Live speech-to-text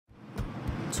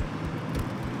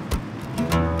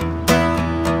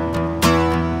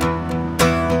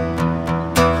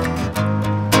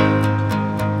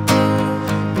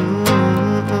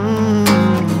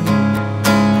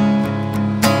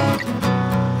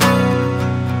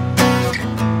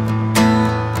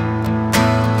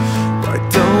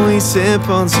sip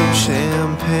on some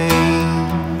champagne.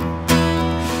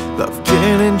 Love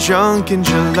getting drunk in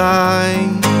July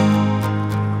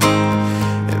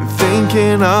and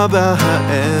thinking about how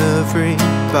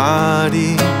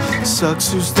everybody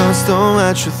sucks whose thoughts don't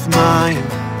match with mine.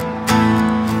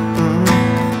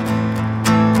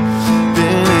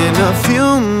 Been in a few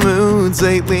moods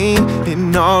lately,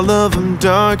 and all of them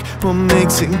dark, while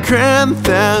mixing Grand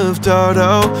Theft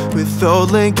Auto with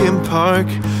old Linkin Park.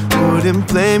 Wouldn't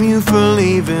blame you for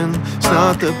leaving, it's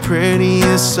not the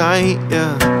prettiest sight,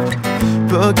 yeah.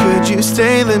 But could you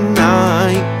stay the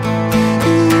night?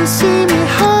 You see me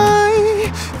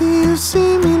high, you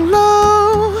see me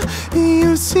low,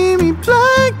 you see me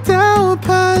blacked out,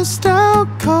 passed out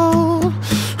cold.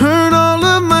 Heard all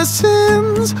of my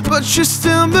sins, but you're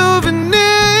still moving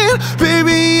in.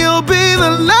 Baby, you'll be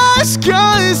the last,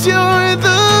 'cause you're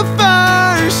the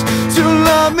first to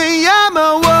love me at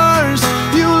my worst.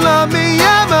 You love me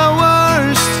at my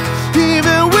worst,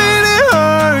 even when it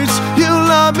hurts. You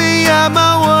love me at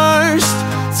my worst,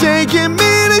 taking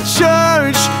me to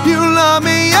church. You love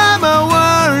me at my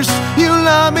worst, you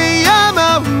love me at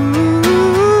my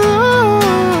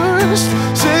worst.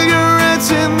 Cigarettes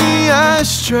in the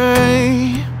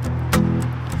ashtray,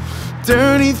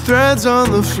 dirty threads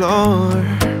on the floor.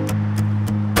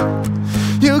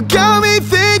 You got me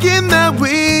thinking that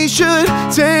we should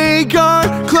take our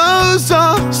clothes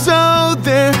off, so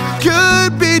there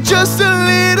could be just a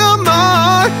little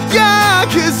more. Yeah,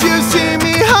 'cause you see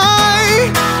me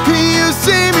high, you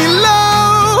see me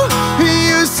low,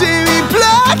 you see me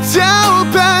blacked out,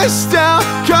 passed out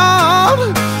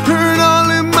cold. Heard all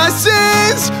of my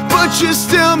sins, but you're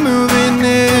still moving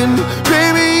in.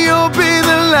 Baby, you'll be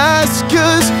the last,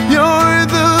 'cause you're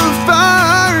the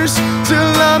first to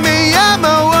love me at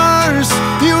my worst.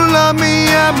 You love me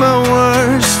at my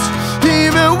worst,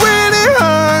 even when it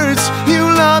hurts. You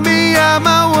love me at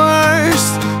my worst,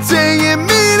 taking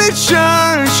me to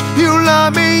church. You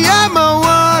love me at my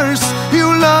worst, you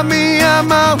love me at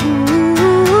my worst.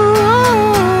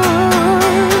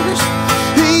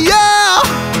 Yeah.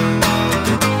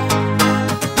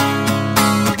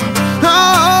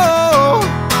 Oh.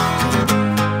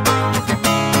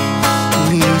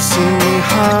 You see me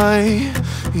high,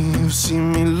 you see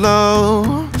me low,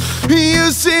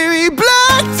 you see me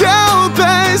blacked out,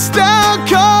 passed out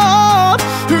cold.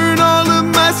 Heard all of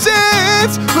my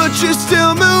sins, but you're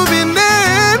still moving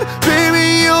in. Baby,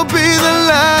 you'll be the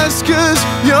last, 'cause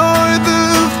you're the